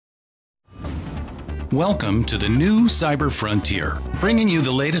Welcome to the new Cyber Frontier, bringing you the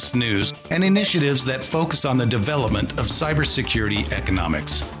latest news and initiatives that focus on the development of cybersecurity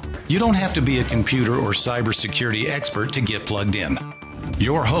economics. You don't have to be a computer or cybersecurity expert to get plugged in.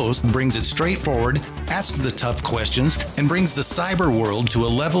 Your host brings it straightforward, asks the tough questions, and brings the cyber world to a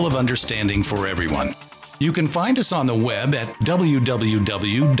level of understanding for everyone. You can find us on the web at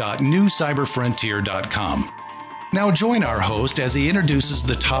www.newcyberfrontier.com. Now join our host as he introduces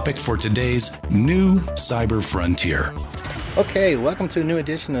the topic for today's new Cyber Frontier. Okay, welcome to a new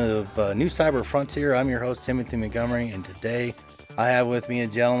edition of New Cyber Frontier. I'm your host, Timothy Montgomery, and today I have with me a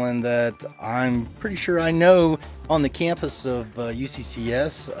gentleman that I'm pretty sure I know on the campus of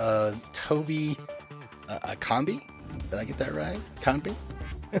UCCS, Tobi Akanbi. Did I get that right? Akanbi?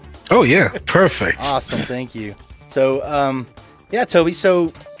 Oh, yeah. Perfect. Awesome. Thank you. So, yeah, Tobi,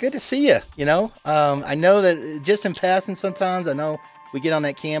 so good to see you. You know, I know that just in passing sometimes, I know we get on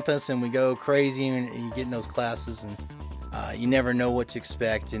that campus and we go crazy and you get in those classes and you never know what to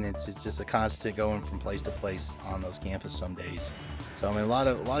expect. And it's just a constant going from place to place on those campuses some days. So, I mean, a lot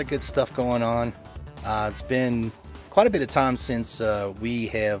of good stuff going on. It's been quite a bit of time since we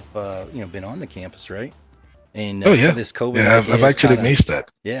have, been on the campus, right? And this COVID. Yeah, I've actually missed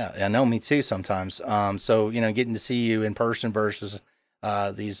that. Yeah, I know, me too. Sometimes. So getting to see you in person versus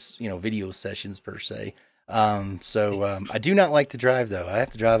these video sessions per se. I do not like to drive though. I have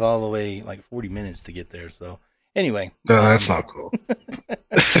to drive all the way like 40 minutes to get there. So anyway, no, that's not cool.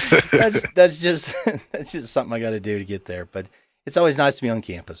 that's just something I got to do to get there. But it's always nice to be on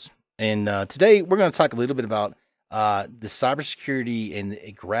campus. And today we're going to talk a little bit about the cybersecurity and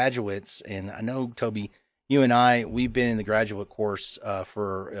graduates. And I know, Tobi, you and I, we've been in the graduate course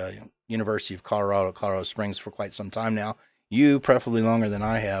for University of Colorado Springs for quite some time now. You preferably longer than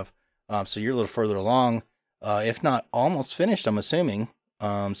I have, so you're a little further along, if not almost finished, I'm assuming.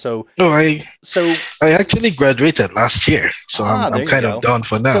 I actually graduated last year, so I'm kind of done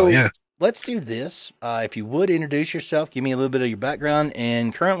for now. So yeah, let's do this. If you would introduce yourself, give me a little bit of your background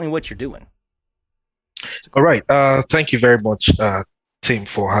and currently what you're doing. All right. Thank you very much, Tim,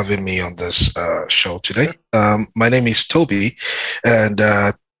 for having me on this show today. My name is Tobi, and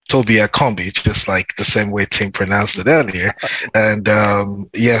Tobi Akanbi, just like the same way Tim pronounced it earlier. And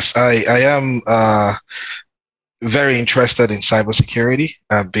yes, I am very interested in cybersecurity.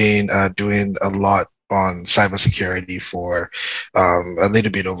 I've been doing a lot on cybersecurity for a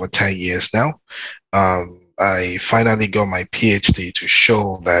little bit over 10 years now. I finally got my PhD to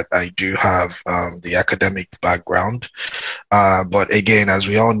show that I do have the academic background. But again, as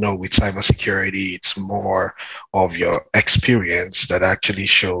we all know with cybersecurity, it's more of your experience that actually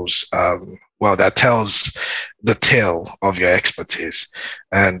shows, that tells the tale of your expertise.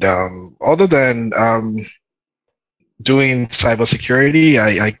 And other than doing cybersecurity,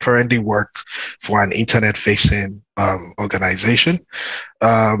 I currently work for an internet-facing organization.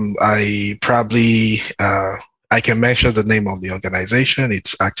 I can mention the name of the organization.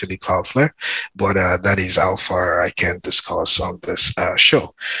 It's actually Cloudflare, but that is how far I can discuss on this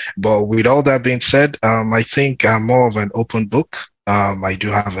show. But with all that being said, I think I'm more of an open book. I do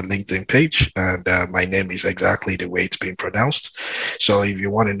have a LinkedIn page, and my name is exactly the way it's being pronounced. So if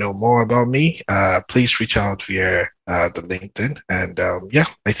you want to know more about me, please reach out via the LinkedIn. And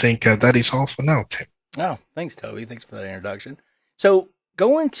I think that is all for now, Tim. Oh, thanks, Tobi. Thanks for that introduction. So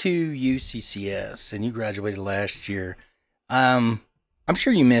going to UCCS, and you graduated last year, I'm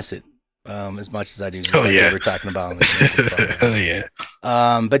sure you miss it as much as I do. Oh, yeah. We were talking about on the oh, yeah.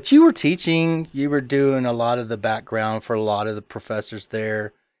 But you were teaching, you were doing a lot of the background for a lot of the professors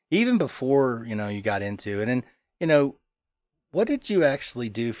there, even before, you got into it. And, what did you actually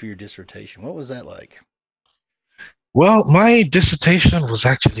do for your dissertation? What was that like? Well, my dissertation was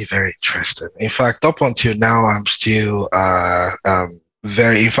actually very interesting. In fact, up until now, I'm still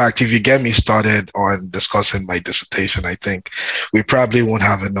in fact, if you get me started on discussing my dissertation, I think we probably won't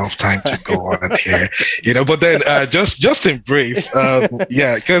have enough time to go on here, but then just in brief,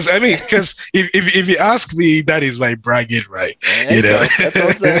 because if you ask me, that is my bragging right, That's what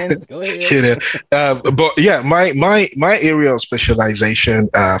I'm saying. Go ahead. But yeah, my area of specialization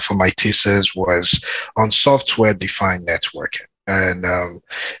for my thesis was on software-defined networking. And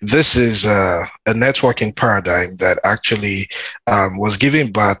this is a networking paradigm that actually was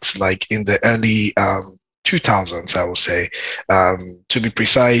given birth like in the early 2000s, I would say, to be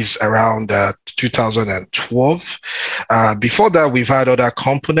precise, around 2012. Before that, we've had other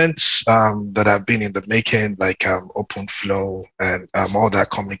components that have been in the making, like OpenFlow and all that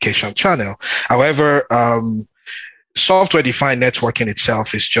communication channel. However, software-defined networking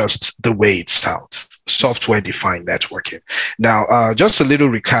itself is just the way it sounds. Software-defined networking. Now, just a little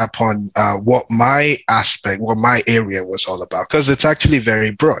recap on what my area was all about, because it's actually very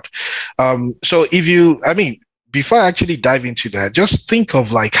broad. So before I actually dive into that, just think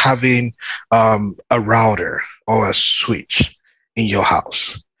of like having a router or a switch in your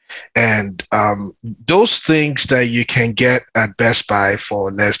house. And those things that you can get at Best Buy for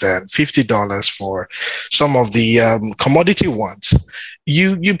less than $50 for some of the commodity ones,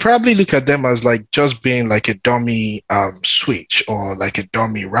 you probably look at them as like just being like a dummy switch or like a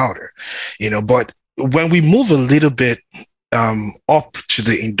dummy router, But when we move a little bit up to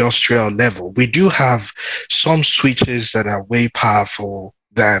the industrial level, we do have some switches that are way powerful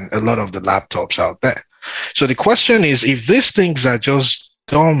than a lot of the laptops out there. So the question is, if these things are just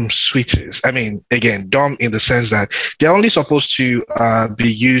dumb switches, again, dumb in the sense that they're only supposed to be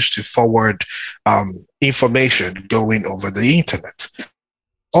used to forward information going over the internet,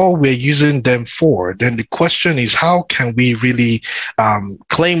 all we're using them for, then the question is, how can we really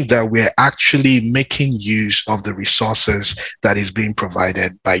claim that we're actually making use of the resources that is being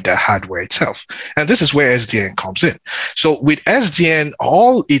provided by the hardware itself? And this is where SDN comes in. So with SDN,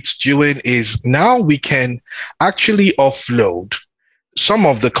 all it's doing is now we can actually offload some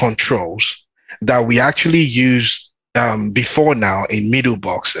of the controls that we actually use before now in middle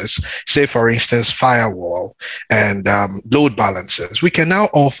boxes, say for instance firewall and load balancers. We can now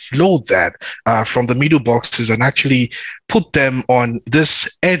offload that from the middle boxes and actually put them on this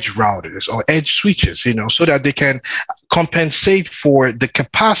edge routers or edge switches, so that they can compensate for the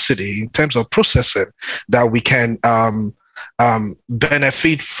capacity in terms of processing that we can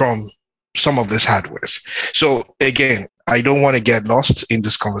benefit from some of this hardware. So again, I don't want to get lost in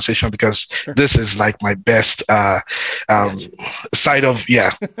this conversation because this is like my best side of,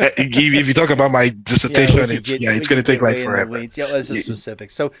 if you talk about my dissertation, it's going to take like forever. Let's just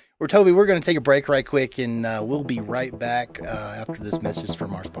specific. So Tobi, we're going to take a break right quick, and we'll be right back after this message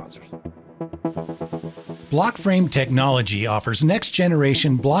from our sponsors. Blockframe Technology offers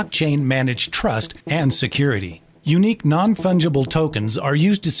next-generation blockchain managed trust and security. Unique non-fungible tokens are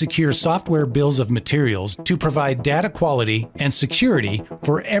used to secure software bills of materials to provide data quality and security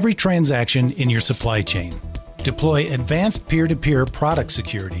for every transaction in your supply chain. Deploy advanced peer-to-peer product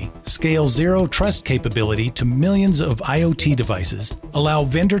security, scale zero trust capability to millions of IoT devices, allow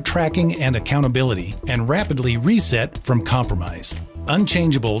vendor tracking and accountability, and rapidly reset from compromise.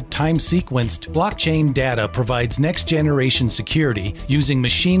 Unchangeable, time-sequenced blockchain data provides next-generation security using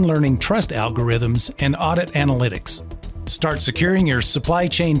machine learning trust algorithms and audit analytics. Start securing your supply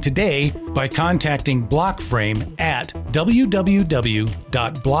chain today by contacting Blockframe at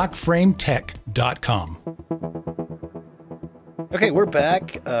www.blockframetech.com. Okay, we're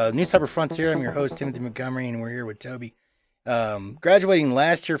back. New Cyber Frontier. I'm your host, Timothy Montgomery, and we're here with Tobi. Graduating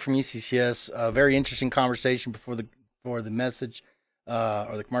last year from UCCS, a very interesting conversation before the message.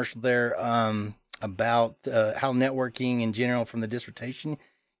 Or the commercial there, about how networking in general from the dissertation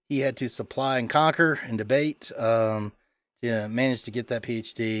he had to supply and conquer and debate, managed to get that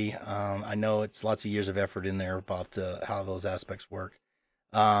PhD. I know it's lots of years of effort in there about how those aspects work.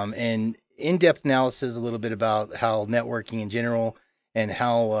 And in-depth analysis a little bit about how networking in general and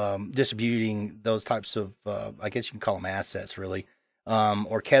how distributing those types of, I guess you can call them assets really,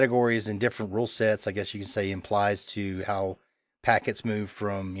 or categories in different rule sets, I guess you can say, implies to how packets move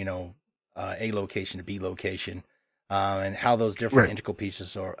from, A location to B location, and how those different integral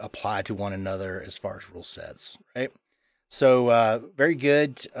pieces are applied to one another as far as rule sets, right? So very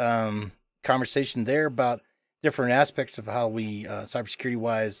good conversation there about different aspects of how we,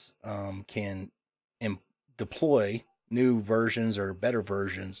 cybersecurity-wise, can deploy new versions or better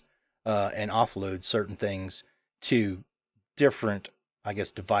versions and offload certain things to different, I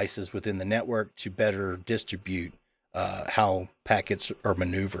guess, devices within the network to better distribute how packets are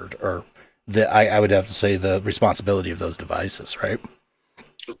maneuvered, or I would have to say the responsibility of those devices, right?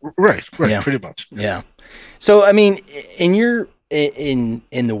 Right, pretty much. Yeah. So, I mean, in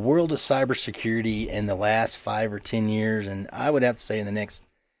the world of cybersecurity in the last 5 or 10 years, and I would have to say in the next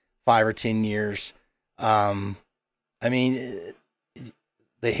 5 or 10 years, I mean,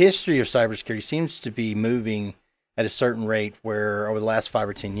 the history of cybersecurity seems to be moving at a certain rate where over the last 5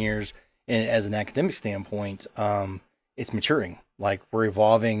 or 10 years, and as an academic standpoint, it's maturing. Like we're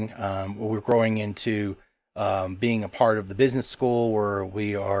evolving, we're growing into being a part of the business school where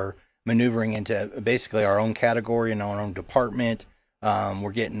we are maneuvering into basically our own category and our own department.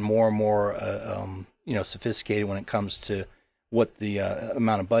 We're getting more and more, sophisticated when it comes to what the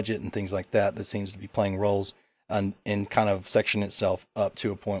amount of budget and things like that seems to be playing roles and kind of section itself up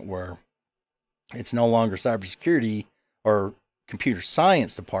to a point where it's no longer cybersecurity or computer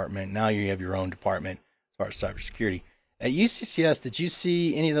science department. Now you have your own department as far as cybersecurity. At UCCS, did you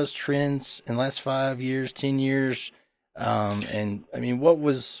see any of those trends in the last 5 years, 10 years? And I mean, what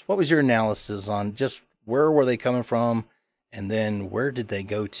was your analysis on just where were they coming from, and then where did they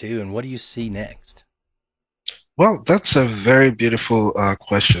go to, and what do you see next? Well, that's a very beautiful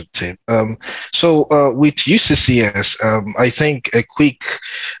question, Tim. So with UCCS, I think a quick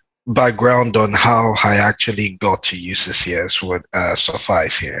background on how I actually got to UCCS would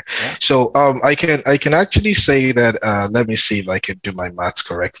suffice here. Yeah. So I can actually say that let me see if I can do my maths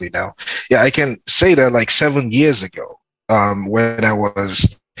correctly now. Yeah, I can say that like 7 years ago, when I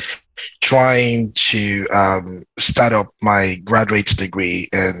was trying to start up my graduate degree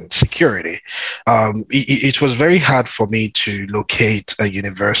in security, it was very hard for me to locate a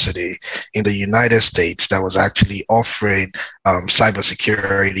university in the United States that was actually offering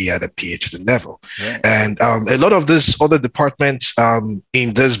cybersecurity at a PhD level. Yeah. And a lot of these other departments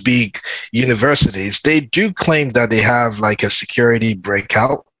in these big universities, they do claim that they have like a security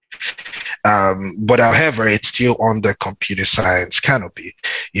breakout. But however, it's still under computer science canopy,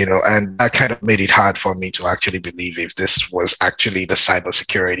 and that kind of made it hard for me to actually believe if this was actually the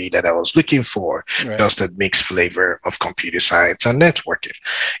cybersecurity that I was looking for, Right. just a mixed flavor of computer science and networking,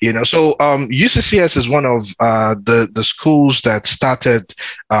 So UCCS is one of the schools that started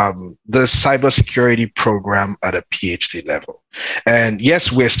the cybersecurity program at a PhD level. And yes,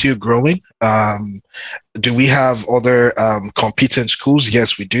 we're still growing. Do we have other competent schools?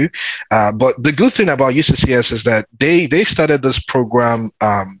 Yes, we do. But the good thing about UCCS is that they started this program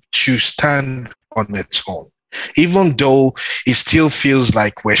to stand on its own. Even though it still feels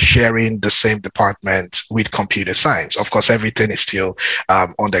like we're sharing the same department with computer science. Of course, everything is still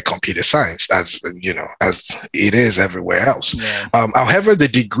under computer science, as it is everywhere else. Yeah. However, the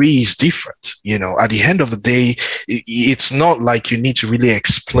degree is different. At the end of the day, it's not like you need to really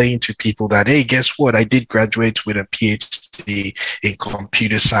explain to people that, hey, guess what? I did graduate with a PhD in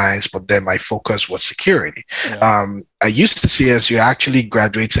computer science, but then my focus was security. Yeah. At UCCS, you're actually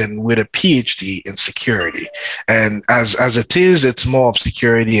graduating with a PhD in security. And as it is, it's more of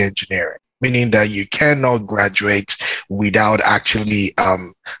security engineering, meaning that you cannot graduate without actually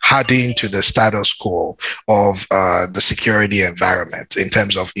adding to the status quo of the security environment in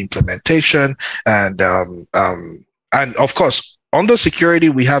terms of implementation. And of course, under security,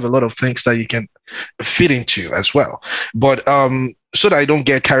 we have a lot of things that you can fit into as well. But so that I don't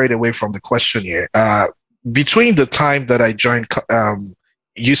get carried away from the question here, between the time that I joined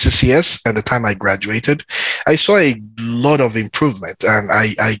UCCS and the time I graduated, I saw a lot of improvement. And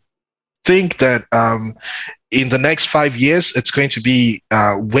I think that in the next 5 years, it's going to be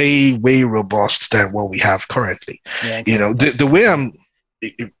way, way robust than what we have currently. Yeah, the way I'm,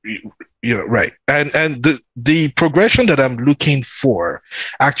 right. And the progression that I'm looking for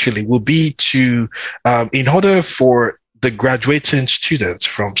actually will be to, in order for the graduating students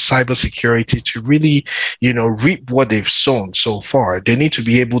from cybersecurity to really, reap what they've sown so far, they need to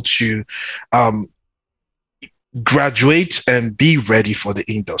be able to graduate and be ready for the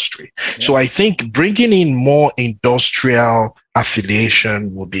industry. Yeah. So I think bringing in more industrial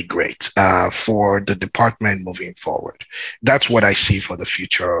affiliation will be great for the department moving forward. That's what I see for the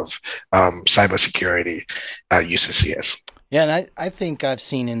future of cybersecurity at UCCS. Yeah, and I think I've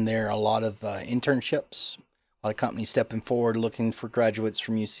seen in there a lot of internships. A lot of companies stepping forward, looking for graduates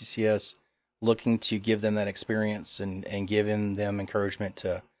from UCCS, looking to give them that experience and giving them encouragement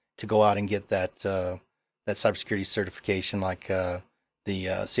to go out and get that that cybersecurity certification, like the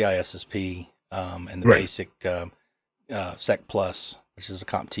CISSP and the Right. basic Sec Plus, which is a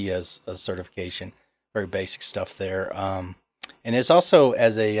CompTIA certification. Very basic stuff there. And it's also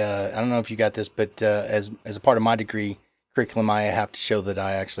as a I don't know if you got this, but as a part of my degree curriculum, I have to show that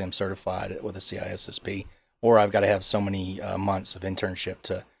I actually am certified with a CISSP. Or I've got to have so many months of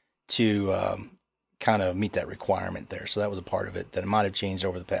internship to kind of meet that requirement there. So that was a part of it that might have changed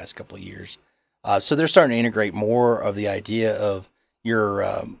over the past couple of years. So they're starting to integrate more of the idea of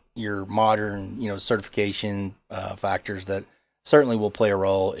your modern, certification factors that certainly will play a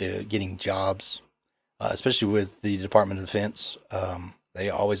role in getting jobs, especially with the Department of Defense. They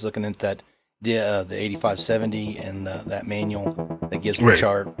always looking at that. The 8570 and that manual that gives the Right.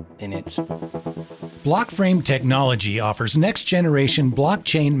 chart in it. Blockframe technology offers next-generation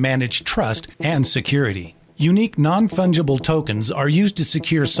blockchain managed trust and security. Unique non-fungible tokens are used to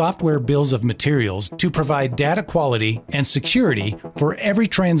secure software bills of materials to provide data quality and security for every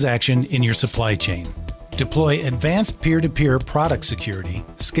transaction in your supply chain. deploy advanced peer-to-peer product security,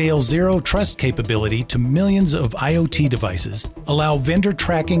 scale zero trust capability to millions of IoT devices, allow vendor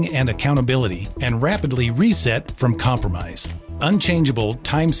tracking and accountability, and rapidly reset from compromise. Unchangeable,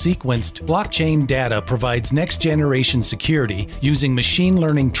 time-sequenced blockchain data provides next-generation security using machine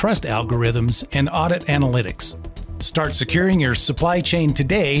learning trust algorithms and audit analytics. Start securing your supply chain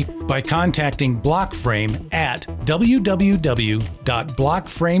today by contacting Blockframe at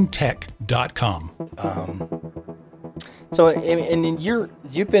www.blockframetech.com. So, and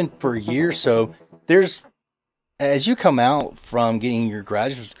you've been for years. So, as you come out from getting your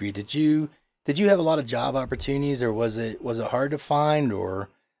graduate degree, did you have a lot of job opportunities, or was it hard to find, or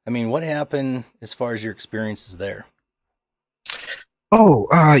what happened as far as your experiences there? Oh,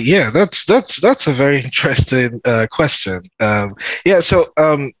 yeah, that's a very interesting question. So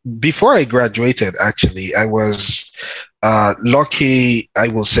before I graduated, actually, I was lucky, I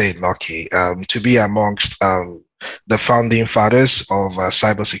will say lucky, to be amongst the founding fathers of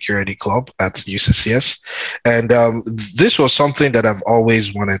Cybersecurity Club at UCCS. And this was something that I've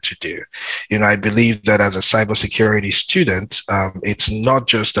always wanted to do. I believe that as a cybersecurity student, it's not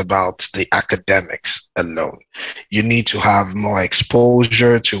just about the academics alone. You need to have more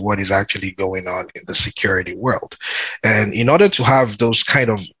exposure to what is actually going on in the security world. And in order to have those kind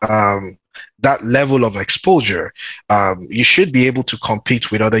of that level of exposure, you should be able to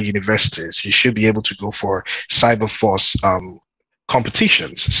compete with other universities. You should be able to go for Cyberforce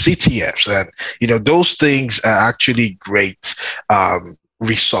competitions, CTFs, and those things are actually great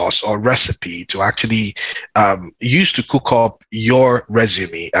resource or recipe to actually use to cook up your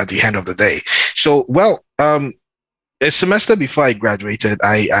resume at the end of the day. So, a semester before I graduated,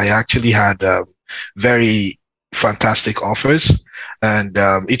 I actually had very fantastic offers, and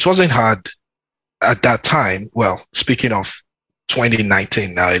it wasn't hard at that time. Well, speaking of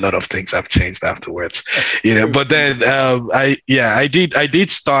 2019 now, a lot of things have changed afterwards, but then I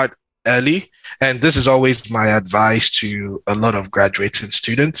did start early, and this is always my advice to a lot of graduating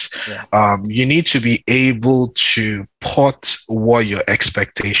students. You need to be able to put what your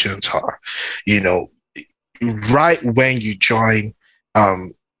expectations are, right when you join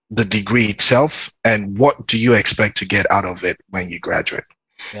the degree itself, and what do you expect to get out of it when you graduate.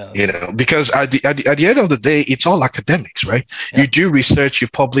 Because at the end of the day, it's all academics, right? You do research, you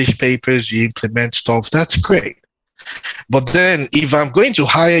publish papers, you implement stuff. That's great. But then if I'm going to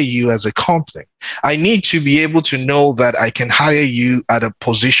hire you as a company, I need to be able to know that I can hire you at a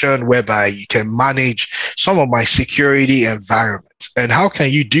position whereby you can manage some of my security environment. And how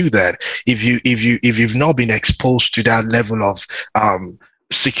can you do that if you've not been exposed to that level of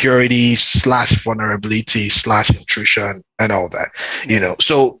security / vulnerability / intrusion and all that,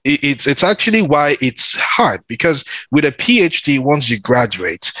 so it's actually why it's hard, because with a PhD, once you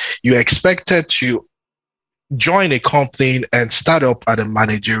graduate, you're expected to join a company and start up at a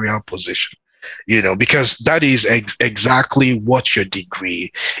managerial position, because that is exactly what your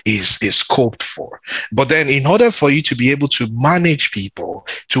degree is scoped for. But then in order for you to be able to manage people,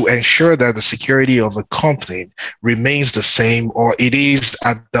 to ensure that the security of a company remains the same, or it is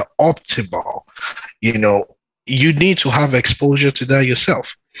at the optimal, you need to have exposure to that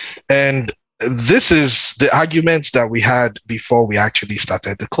yourself. And this is the arguments that we had before we actually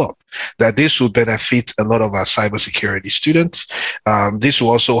started the club, that this will benefit a lot of our cybersecurity students. This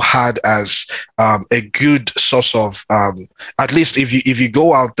will also had as a good source of, at least if you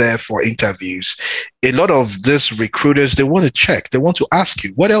go out there for interviews, a lot of these recruiters, they want to check, they want to ask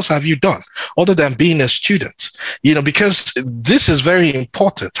you, what else have you done other than being a student? Because this is very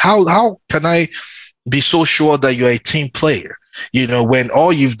important. How can I be so sure that you're a team player? When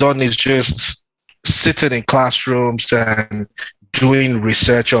all you've done is just sitting in classrooms and doing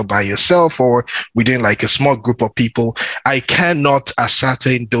research all by yourself or within like a small group of people, I cannot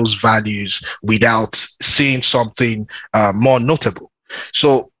ascertain those values without seeing something more notable.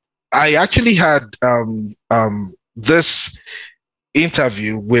 So I actually had this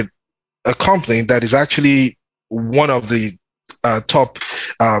interview with a company that is actually one of the top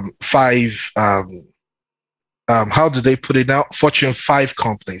 5 how do they put it now? Fortune 5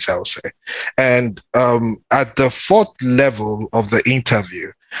 companies, I would say. And at the 4th level of the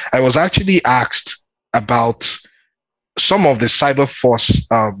interview, I was actually asked about some of the Cyberforce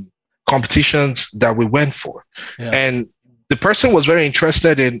competitions that we went for. And the person was very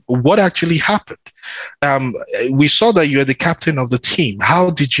interested in what actually happened. We saw that you're the captain of the team.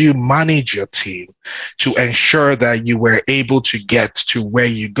 How did you manage your team to ensure that you were able to get to where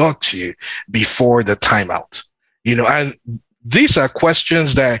you got to before the timeout? And these are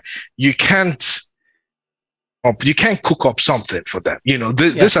questions that you can't up, you can't cook up something for them.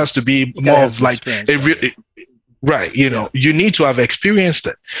 This has to be more of like right. You need to have experienced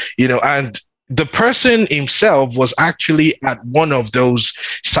it, and the person himself was actually at one of those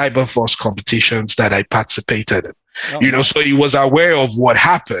Cyberforce competitions that I participated in. So he was aware of what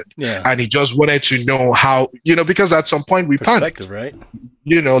happened, and he just wanted to know how, because at some point we panicked, right?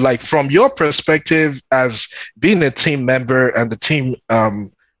 Like from your perspective as being a team member and the team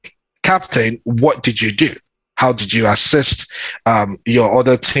captain, what did you do? How did you assist your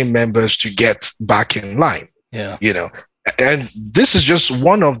other team members to get back in line? And this is just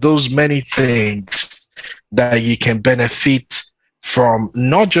one of those many things that you can benefit from,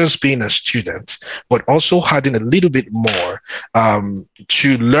 not just being a student, but also adding a little bit more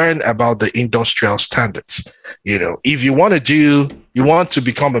to learn about the industrial standards. If you want to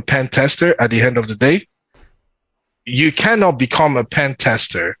become a pen tester at the end of the day, you cannot become a pen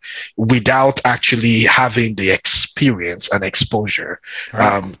tester without actually having the experience and exposure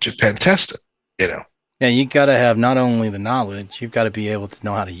to pen testing, Yeah, you got to have not only the knowledge, you've got to be able to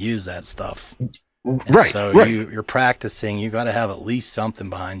know how to use that stuff. You're practicing. You got to have at least something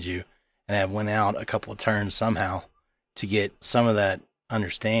behind you, and have went out a couple of turns somehow to get some of that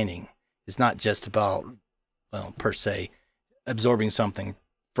understanding. It's not just about, per se, absorbing something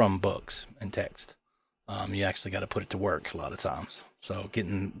from books and text. You actually got to put it to work a lot of times. So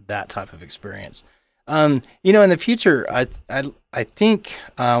getting that type of experience. In the future, I think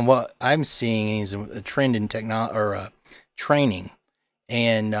what I'm seeing is a trend in training,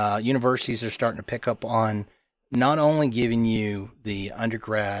 and universities are starting to pick up on not only giving you the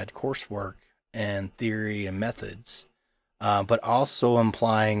undergrad coursework and theory and methods, but also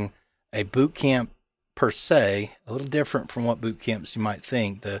implying a boot camp per se, a little different from what boot camps you might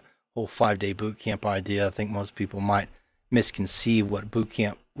think. The whole 5-day boot camp idea, I think most people might misconceive what boot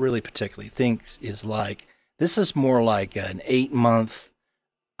camp really particularly thinks is like. This is more like an 8-month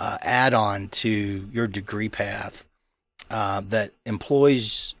add-on to your degree path that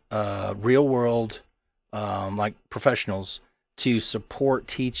employs real world like professionals to support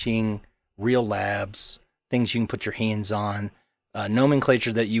teaching real labs, things you can put your hands on,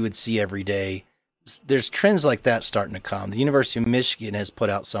 nomenclature that you would see every day. There's trends like that starting to come. The University of Michigan has put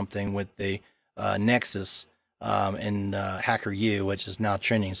out something with the Nexus and Hacker U, which is now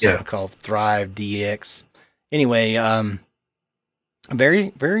trending, something called Thrive DX. Anyway,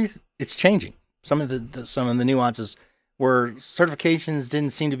 it's changing. Some of the nuances where certifications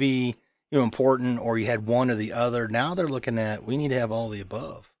didn't seem to be important, or you had one or the other. Now they're looking at, we need to have all the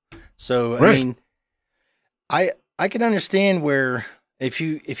above. So I mean, I can understand where if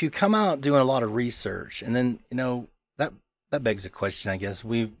you come out doing a lot of research, and then that begs a question. I guess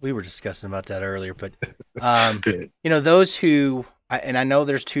we were discussing about that earlier, but those who and I know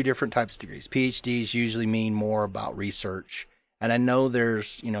there's two different types of degrees. PhDs usually mean more about research, and I know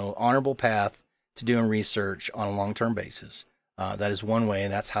there's honorable path to doing research on a long-term basis. That is one way,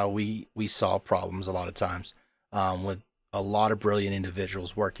 and that's how we solve problems a lot of times with a lot of brilliant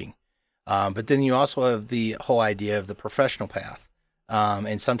individuals working. But then you also have the whole idea of the professional path.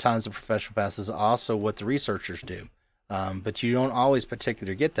 And sometimes the professional path is also what the researchers do. But you don't always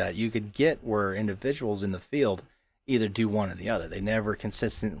particularly get that. You could get where individuals in the field either do one or the other. They never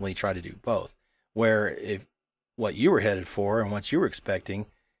consistently try to do both. Where if what you were headed for and what you were expecting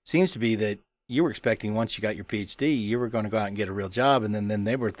seems to be that you were expecting once you got your PhD, you were going to go out and get a real job. And then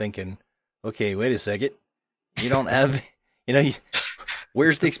they were thinking, okay, wait a second. You don't have,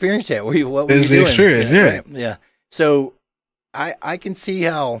 where's the experience at? What were you doing? Experience, Right? Yeah. So I can see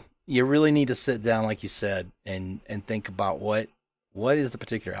how you really need to sit down, like you said, and think about what is the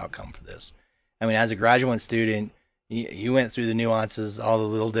particular outcome for this. I mean, as a graduate student, you went through the nuances, all the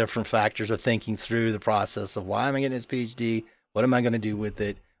little different factors of thinking through the process of why am I getting this PhD? What am I going to do with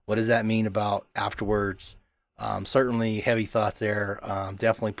it? What does that mean about afterwards? Certainly heavy thought there.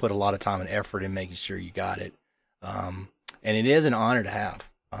 Definitely put a lot of time and effort in making sure you got it. And it is an honor to have.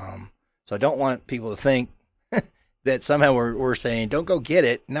 So I don't want people to think that somehow we're saying, don't go get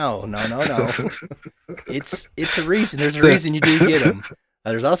it. No. It's a reason. There's a reason you do get them.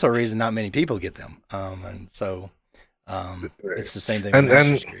 There's also a reason not many people get them. And so it's the same thing with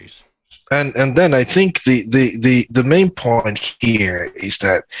master's degrees. And then I think the main point here is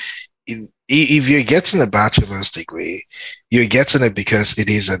that if you're getting a bachelor's degree, you're getting it because it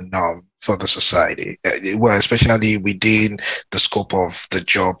is a norm for the society, well, especially within the scope of the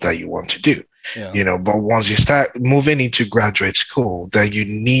job that you want to do. Yeah. you know. But once you start moving into graduate school, then you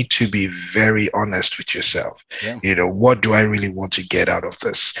need to be very honest with yourself. Yeah. You know, what do I really want to get out of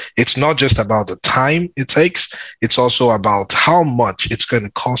this? It's not just about the time it takes, it's also about how much it's going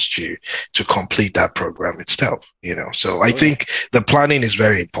to cost you to complete that program itself, you know. So I think the planning is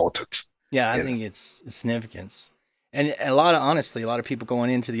very important. Yeah, I think it's significance. And honestly, a lot of people going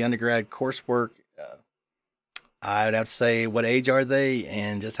into the undergrad coursework, I would have to say, what age are they,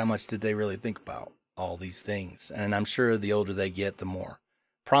 and just how much did they really think about all these things? And I'm sure the older they get, the more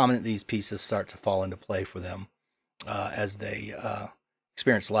prominent these pieces start to fall into play for them as they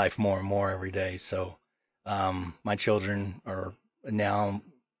experience life more and more every day. So my children are now,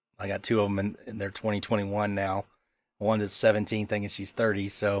 I got two of them, and they're 20, 21 now. One that's 17, thinking she's 30.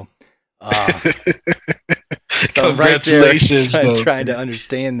 So, so congratulations! Right there, trying to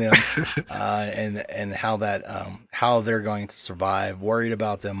understand them and how that how they're going to survive. Worried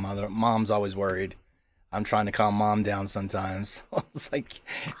about them. Mom's always worried. I'm trying to calm mom down sometimes. It's like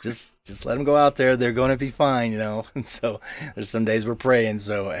just let them go out there. They're going to be fine, you know. And so there's some days we're praying.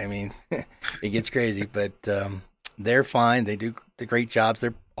 So I mean, it gets crazy, but they're fine. They do the great jobs.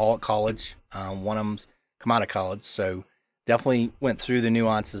 They're all at college. One of them's come out of college, so definitely went through the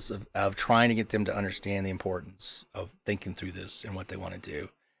nuances of trying to get them to understand the importance of thinking through this and what they want to do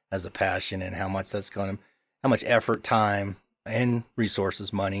as a passion, and how much that's going to, how much effort, time, and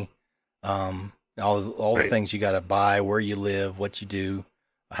resources, money, all the things you got to buy, where you live, what you do,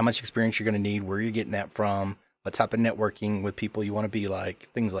 how much experience you're going to need, where you're getting that from, what type of networking with people you want to be like,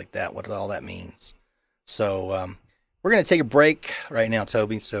 things like that, what all that means. So we're going to take a break right now,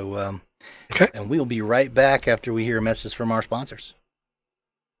 Toby. So okay. And we'll be right back after we hear a message from our sponsors.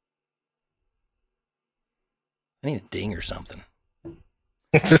 I need a ding or something.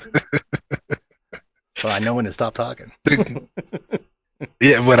 So I know when to stop talking.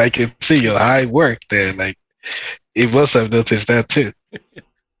 Yeah, but I can see your high work there. Like, it must have noticed that too.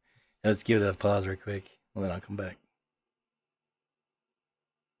 Let's give it a pause real quick, and then I'll come back.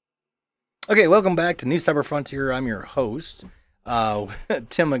 Okay, welcome back to New Cyber Frontier. I'm your host,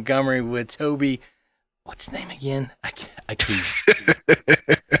 Tim Montgomery, with Toby. What's his name again? I keep.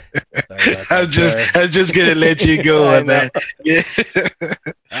 I'm just gonna let you go on that. Yeah.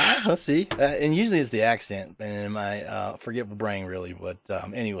 Let's see. And usually it's the accent and my forgetful brain, really. But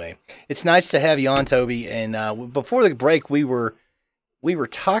anyway, it's nice to have you on, Toby. And before the break, we were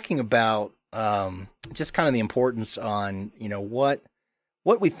talking about just kind of the importance on, you know, what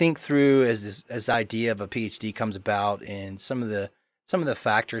we think through as this idea of a PhD comes about, and some of the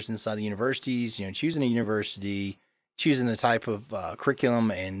factors inside the universities, you know, choosing a university, choosing the type of curriculum,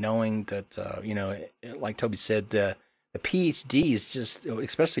 and knowing that, you know, like Toby said, the PhD is just,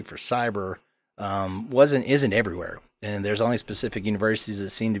 especially for cyber, isn't everywhere. And there's only specific universities that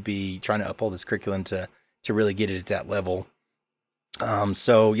seem to be trying to uphold this curriculum to really get it at that level.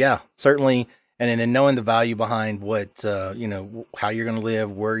 So yeah, certainly. And then knowing the value behind what, you know, how you're going to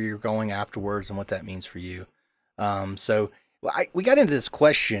live, where you're going afterwards, and what that means for you. So we got into this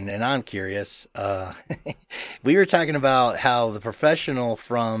question, and I'm curious. We were talking about how the professional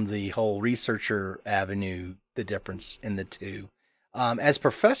from the whole researcher avenue, the difference in the two. As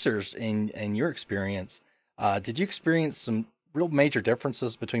professors, in your experience, did you experience some real major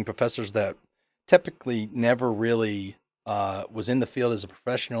differences between professors that typically never really was in the field as a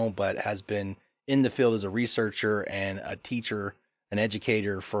professional, but has been in the field as a researcher and a teacher, an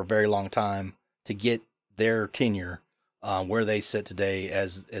educator for a very long time, to get their tenure where they sit today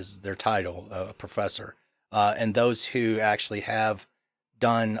as their title, a professor, and those who actually have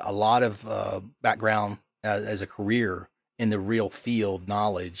done a lot of background as a career in the real field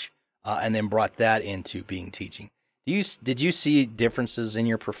knowledge, and then brought that into being teaching? Did you see differences in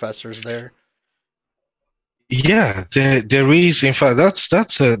your professors there? Yeah, there is. In fact,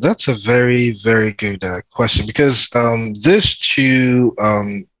 that's a very, very good question, because these two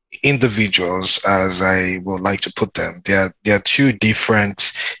individuals, as I would like to put them, they're two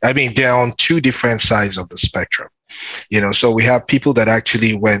different. I mean, they're on two different sides of the spectrum. You know, so we have people that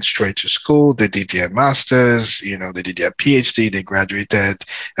actually went straight to school, they did their masters, you know, they did their PhD, they graduated,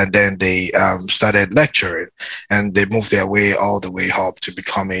 and then they started lecturing, and they moved their way all the way up to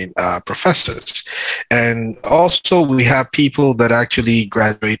becoming professors. And also we have people that actually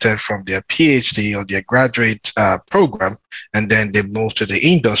graduated from their PhD or their graduate program, and then they moved to the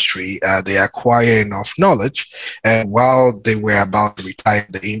industry. They acquire enough knowledge, and while they were about to retire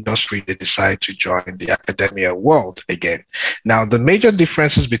in the industry, they decide to join the academia world again. Now, the major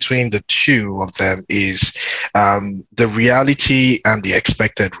differences between the two of them is the reality and the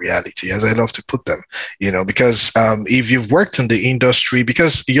expected expected reality, as I love to put them, because if you've worked in the industry,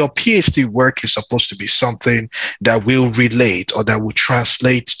 because your PhD work is supposed to be something that will relate or that will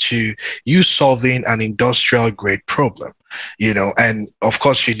translate to you solving an industrial grade problem. And of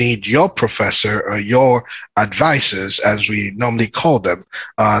course, you need your professor or your advisors, as we normally call them,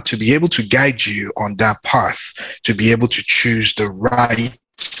 to be able to guide you on that path, to be able to choose the right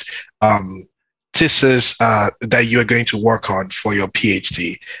thesis that you are going to work on for your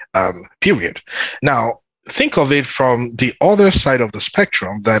PhD period. Now, think of it from the other side of the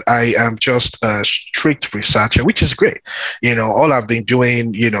spectrum, that I am just a strict researcher, which is great. All I've been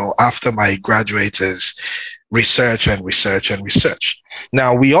doing, after my graduate is research and research and research.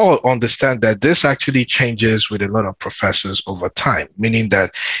 Now, we all understand that this actually changes with a lot of professors over time, meaning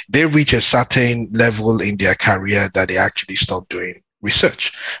that they reach a certain level in their career that they actually stop doing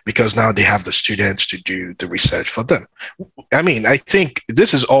research, because now they have the students to do the research for them. I mean, I think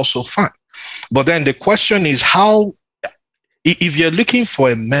this is also fun. But then the question is, how, if you're looking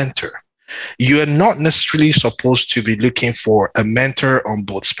for a mentor, you are not necessarily supposed to be looking for a mentor on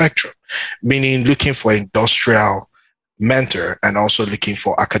both spectrum, meaning looking for industrial mentor and also looking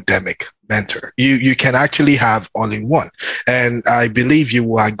for academic mentor. You can actually have all in one. And I believe you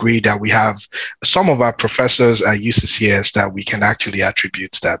will agree that we have some of our professors at UCCS that we can actually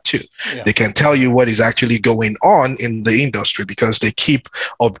attribute that to. Yeah. They can tell you what is actually going on in the industry because they keep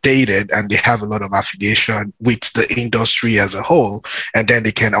updated and they have a lot of affiliation with the industry as a whole. And then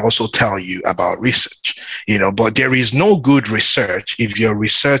they can also tell you about research, but there is no good research if your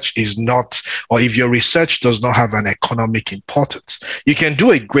research is not, or if your research does not have an economic importance. You can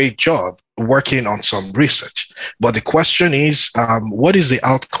do a great job working on some research, but the question is, what is the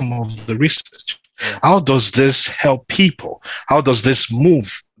outcome of the research? How does this help people? How does this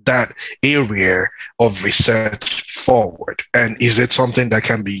move that area of research forward? And is it something that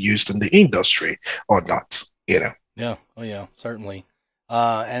can be used in the industry or not? Yeah. Oh yeah, certainly.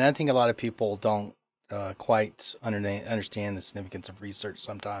 And I think a lot of people don't quite understand the significance of research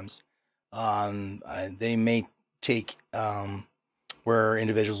sometimes. They may take where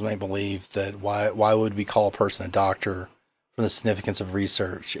individuals may believe that why would we call a person a doctor from the significance of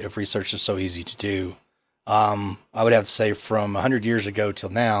research if research is so easy to do. I would have to say from 100 years ago till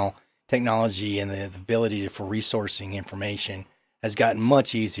now, technology and the ability for resourcing information has gotten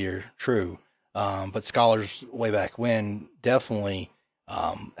much easier, true. But scholars way back when definitely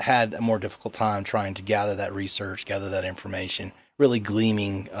had a more difficult time trying to gather that research, gather that information, really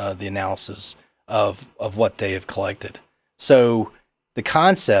gleaming the analysis of what they have collected. So the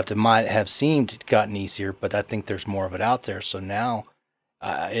concept, it might have seemed gotten easier, but I think there's more of it out there. So now,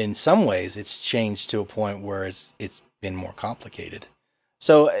 in some ways, it's changed to a point where it's been more complicated.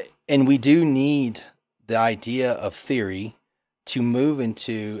 So, and we do need the idea of theory to move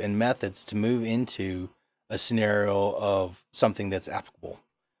into, and methods to move into a scenario of something that's applicable.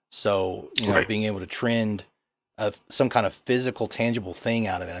 So, Right. being able to trend some kind of physical, tangible thing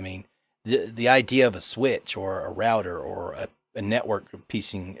out of it. I mean, the idea of a switch or a router or a network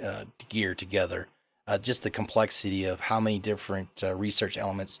piecing gear together, just the complexity of how many different research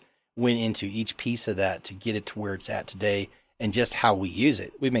elements went into each piece of that to get it to where it's at today, and just how we use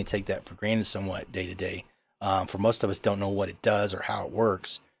it. We may take that for granted somewhat day to day. For most of us, don't know what it does or how it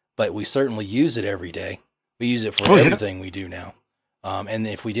works, but we certainly use it every day. We use it for everything we do now. And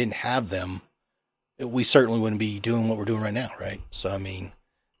if we didn't have them, we certainly wouldn't be doing what we're doing right now, right? So, I mean,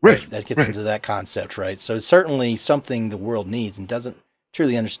 Right. that gets into that concept, right? So it's certainly something the world needs and doesn't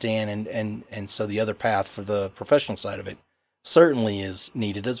truly understand, and so the other path for the professional side of it certainly is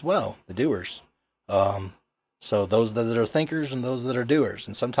needed as well, the doers. So those that are thinkers and those that are doers,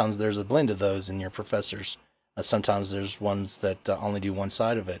 and sometimes there's a blend of those in your professors. Sometimes there's ones that only do one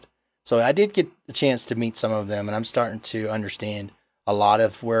side of it. So I did get a chance to meet some of them, and I'm starting to understand a lot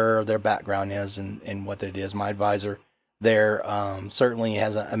of where their background is and what it is. My advisor there certainly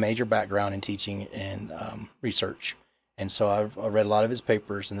has a major background in teaching and research. And so I've read a lot of his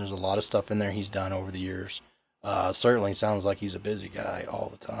papers, and there's a lot of stuff in there he's done over the years. Certainly sounds like he's a busy guy all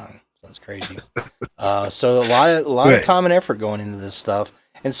the time. That's crazy. So a lot of time and effort going into this stuff.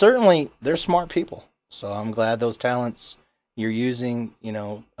 And certainly they're smart people. So I'm glad those talents you're using,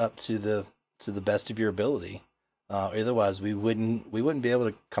 up to the best of your ability. Otherwise we wouldn't be able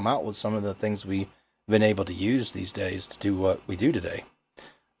to come out with some of the things we've been able to use these days to do what we do today.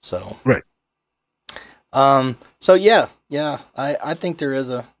 So Right. So yeah, I think there is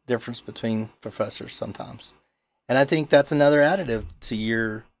a difference between professors sometimes. And I think that's another additive to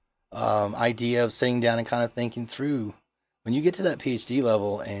your idea of sitting down and kind of thinking through when you get to that PhD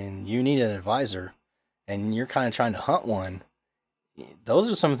level and you need an advisor and you're kind of trying to hunt one.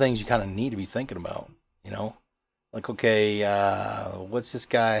 those are some things you kind of need to be thinking about, you know, like, okay, what's this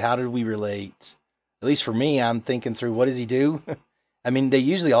guy? How did we relate? At least for me, I'm thinking through, what does he do? I mean, they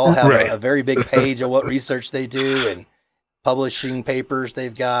usually all have a very big page of what research they do and publishing papers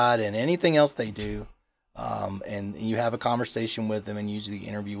they've got and anything else they do. And you have a conversation with them and usually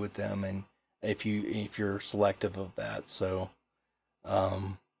interview with them. And if you're selective of that, so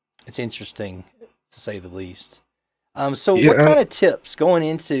it's interesting to say the least. So what kind of tips going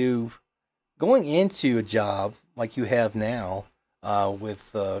into a job like you have now with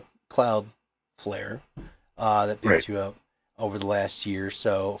Cloudflare that picked you up over the last year?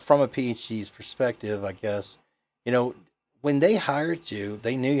 So from a PhD's perspective, I guess, you know, when they hired you,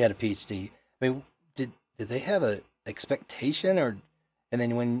 they knew you had a PhD. I mean, did they have an expectation, and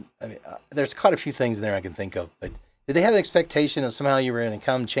then when, I mean, there's quite a few things in there I can think of, but did they have an expectation of somehow you were going to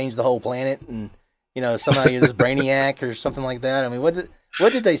come change the whole planet and, you know, somehow you're this brainiac or something like that? I mean, what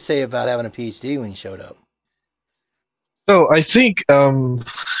did they say about having a PhD when you showed up? So I think,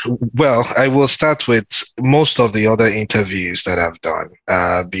 well, I will start with most of the other interviews that I've done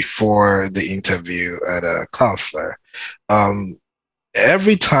before the interview at Cloudflare.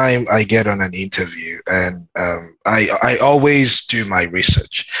 Every time I get on an interview, and I always do my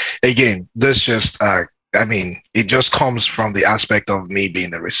research. Again, this just I mean, it just comes from the aspect of me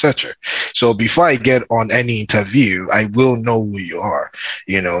being a researcher. So before I get on any interview, I will know who you are,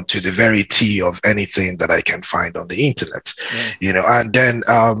 you know, to the very T of anything that I can find on the internet, you know. And then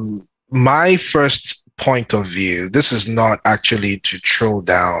my first point of view, this is not actually to throw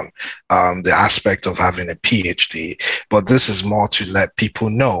down the aspect of having a PhD, but this is more to let people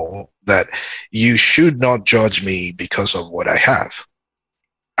know that you should not judge me because of what I have.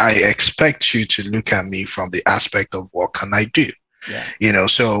 I expect you to look at me from the aspect of what can I do? Yeah. You know,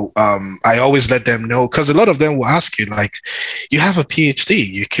 so I always let them know, because a lot of them will ask you, like, you have a PhD,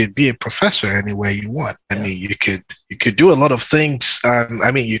 you could be a professor anywhere you want. I mean, you could do a lot of things.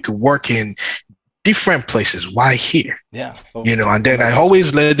 I mean, you could work in different places. Why here? Yeah. You know, and then I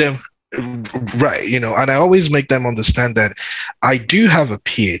always let them, right, you know, and I always make them understand that I do have a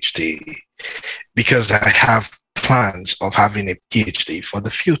PhD because I have plans of having a PhD for the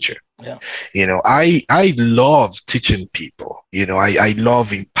future. Yeah. You know, I love teaching people. You know, I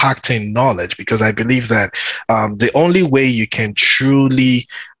love impacting knowledge, because I believe that the only way you can truly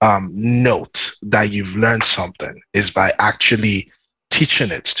note that you've learned something is by actually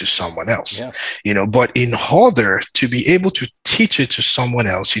teaching it to someone else. Yeah. You know, but in order to be able to teach it to someone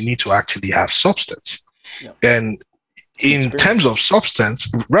else, you need to actually have substance. Yeah. And in terms of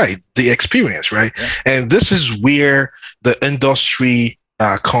substance, right, the experience, right? Yeah. And this is where the industry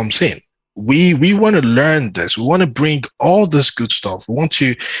comes in. We want to learn this. We want to bring all this good stuff. We want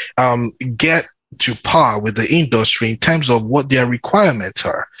to get to par with the industry in terms of what their requirements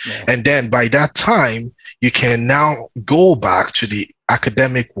are. Yeah. And then by that time, you can now go back to the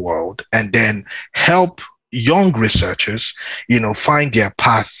academic world and then help young researchers, you know, find their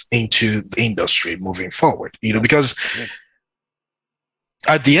path into the industry moving forward, you know, because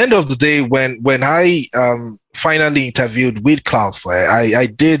at the end of the day, when I finally interviewed with Cloudflare, I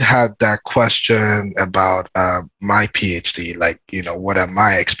did have that question about my PhD, like, you know, what are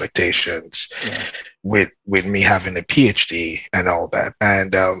my expectations with me having a PhD and all that.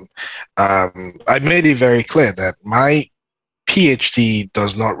 And I made it very clear that my PhD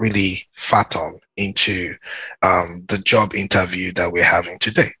does not really fathom into the job interview that we're having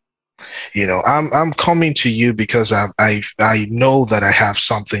today. You know, I'm coming to you because I know that I have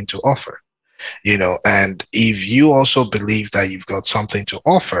something to offer. You know, and if you also believe that you've got something to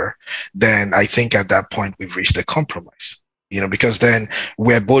offer, then I think at that point we've reached a compromise. You know, because then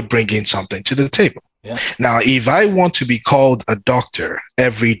we're both bringing something to the table. Yeah. Now, if I want to be called a doctor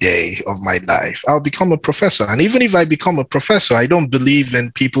every day of my life, I'll become a professor. And even if I become a professor, I don't believe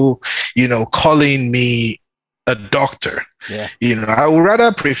in people, you know, calling me a doctor. Yeah. You know, I would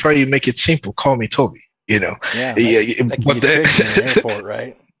rather prefer you make it simple. Call me Tobi, you know. Yeah. Like but the airport,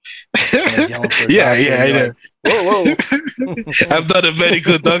 right? Yeah, I know. Like, whoa. I'm not a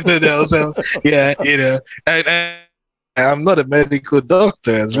medical doctor now, so yeah, you know, and I'm not a medical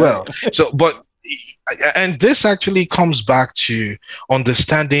doctor as well. So, and this actually comes back to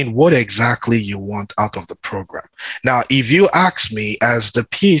understanding what exactly you want out of the program. Now, if you ask me, as the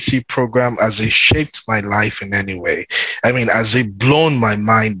PhD program, has it shaped my life in any way? I mean, has it blown my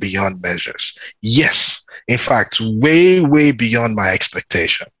mind beyond measures? Yes. In fact, way, way beyond my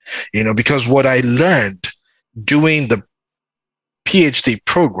expectation, you know, because what I learned doing the PhD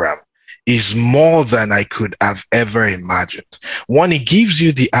program is more than I could have ever imagined. One, it gives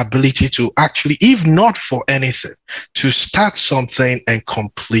you the ability to actually, if not for anything, to start something and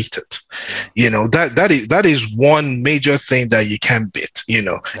complete it. You know, that is one major thing that you can't beat, you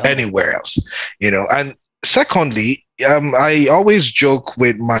know, anywhere else, you know. And secondly, I always joke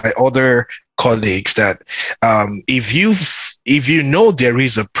with my other colleagues that if you know there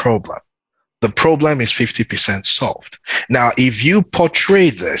is a problem, the problem is 50% solved. Now, if you portray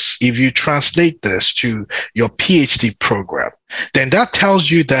this, if you translate this to your PhD program, then that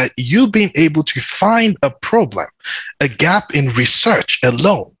tells you that you've been able to find a problem, a gap in research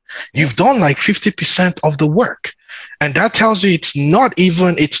alone. You've done like 50% of the work. And that tells you it's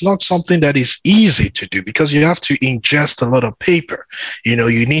not something that is easy to do, because you have to ingest a lot of paper. You know,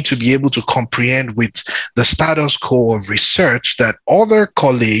 you need to be able to comprehend with the status quo of research that other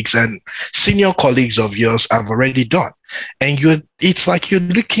colleagues and senior colleagues of yours have already done. And it's like you're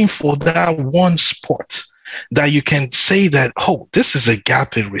looking for that one spot that you can say that, oh, this is a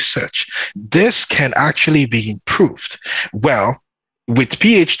gap in research. This can actually be improved. Well, with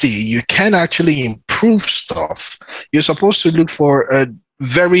PhD, you can actually improve stuff. You're supposed to look for a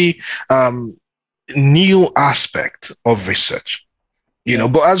very new aspect of research, you know.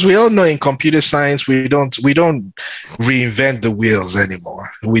 But as we all know, in computer science, we don't reinvent the wheels anymore.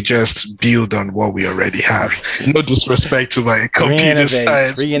 We just build on what we already have. No disrespect to my computer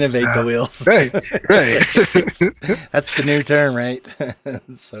science. Reinnovate the wheels. Right. That's the new term, right?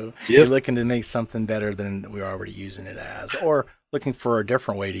 So you're looking to make something better than we're already using it as, or looking for a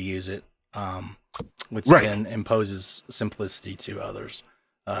different way to use it, which then imposes simplicity to others,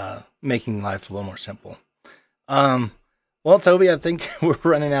 making life a little more simple. Well, Tobi, I think we're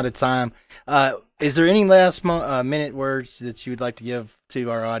running out of time. Is there any last minute words that you would like to give to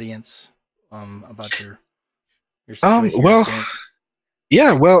our audience about your situation?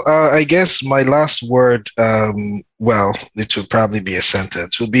 I guess my last word, it would probably be a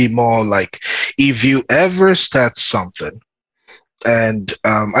sentence. Would be more like, if you ever start something, and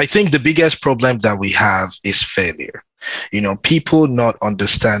I think the biggest problem that we have is failure. You know, people not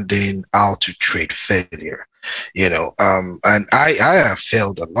understanding how to treat failure. You know, and I have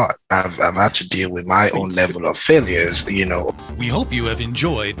failed a lot. I've had to deal with my own level of failures, you know. We hope you have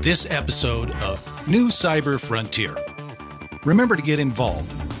enjoyed this episode of New Cyber Frontier. Remember to get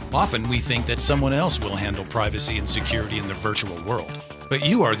involved. Often we think that someone else will handle privacy and security in the virtual world, but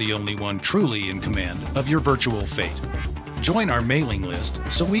you are the only one truly in command of your virtual fate. Join our mailing list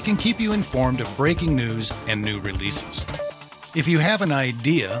so we can keep you informed of breaking news and new releases. If you have an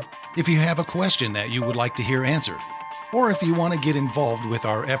idea, if you have a question that you would like to hear answered, or if you want to get involved with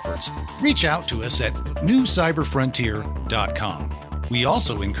our efforts, reach out to us at newcyberfrontier.com. We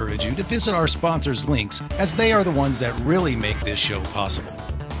also encourage you to visit our sponsors' links, as they are the ones that really make this show possible.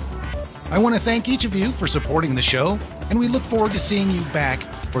 I want to thank each of you for supporting the show, and we look forward to seeing you back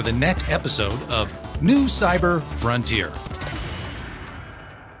for the next episode of New Cyber Frontier.